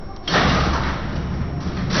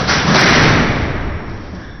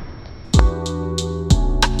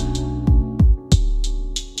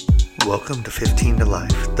Welcome to 15 to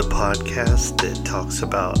Life, the podcast that talks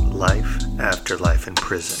about life after life in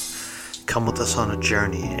prison. Come with us on a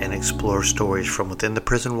journey and explore stories from within the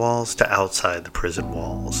prison walls to outside the prison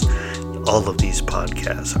walls. All of these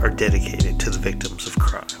podcasts are dedicated to the victims of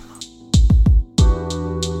crime.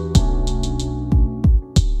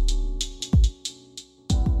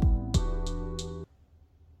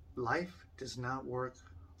 Life does not work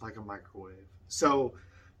like a microwave. So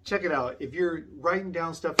check it out. If you're writing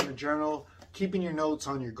down stuff in a journal, keeping your notes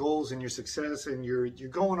on your goals and your success, and you're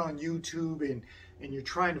going on YouTube and you're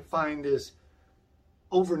trying to find this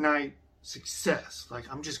overnight success,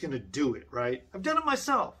 like I'm just gonna do it, right? I've done it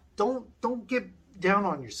myself. Don't get down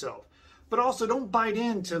on yourself, but also don't bite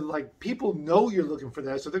into, like, people know you're looking for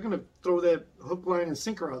that, so they're gonna throw that hook, line, and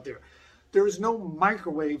sinker out there. There is no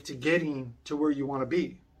microwave to getting to where you want to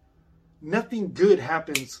be. Nothing good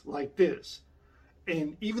happens like this.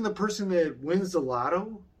 And even the person that wins the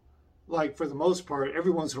lotto, like, for the most part,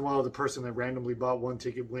 every once in a while the person that randomly bought one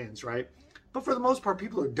ticket wins, right? But for the most part,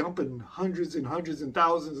 people are dumping hundreds and hundreds and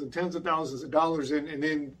thousands and tens of thousands of dollars in, and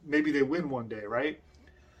then maybe they win one day, right?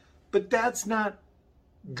 But that's not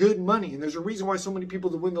good money. And there's a reason why so many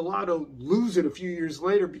people that win the lotto lose it a few years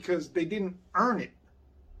later, because they didn't earn it.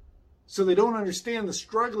 So they don't understand the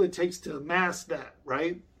struggle it takes to amass that,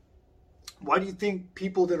 right? Why do you think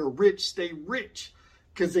people that are rich stay rich?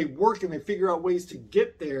 Because they work and they figure out ways to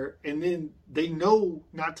get there, and then they know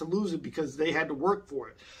not to lose it because they had to work for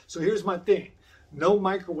it. So here's my thing. No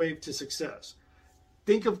microwave to success.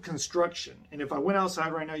 Think of construction. And if I went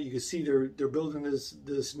outside right now, you can see they're building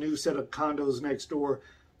this new set of condos next door.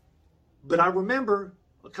 But I remember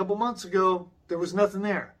a couple months ago, there was nothing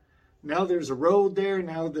there. Now there's a road there.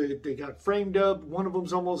 Now they got framed up. One of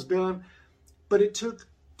them's almost done. But it took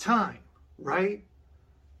time, right?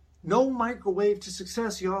 No microwave to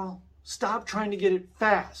success, y'all. Stop trying to get it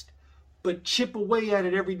fast, but chip away at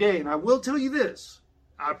it every day. And I will tell you this,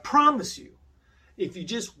 I promise you, if you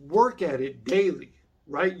just work at it daily,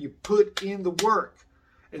 right? You put in the work.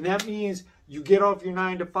 And that means you get off your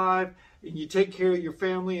 9 to 5 and you take care of your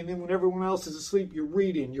family. And then when everyone else is asleep, you're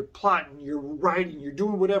reading, you're plotting, you're writing, you're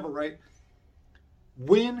doing whatever, right?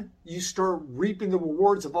 When you start reaping the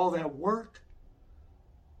rewards of all that work,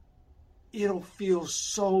 it'll feel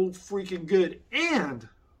so freaking good. And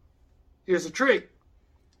here's a trick.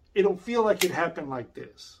 It'll feel like it happened like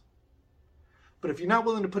this. But if you're not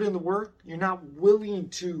willing to put in the work, you're not willing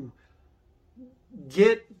to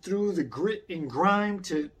get through the grit and grime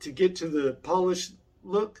to get to the polished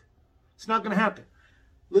look, it's not going to happen.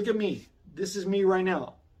 Look at me. This is me right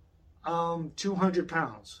now. 200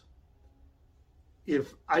 pounds.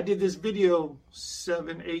 If I did this video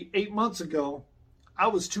 8 months ago, I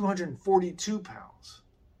was 242 pounds.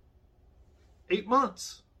 8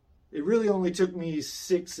 months. It really only took me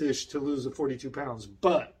 6-ish to lose the 42 pounds,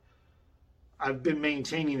 but I've been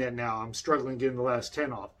maintaining that now. I'm struggling getting the last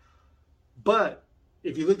 10 off. But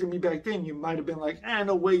if you looked at me back then, you might have been like,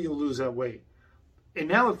 no way you'll lose that weight. And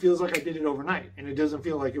now it feels like I did it overnight, and it doesn't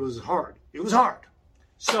feel like it was hard. It was hard.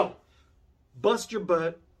 So, bust your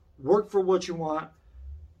butt, work for what you want,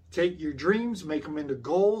 take your dreams, make them into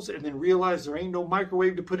goals, and then realize there ain't no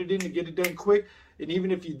microwave to put it in to get it done quick. And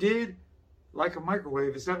even if you did, like a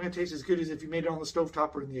microwave, it's not going to taste as good as if you made it on the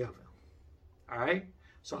stovetop or in the oven. All right?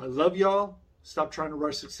 So I love y'all. Stop trying to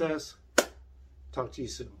rush success. Talk to you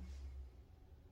soon.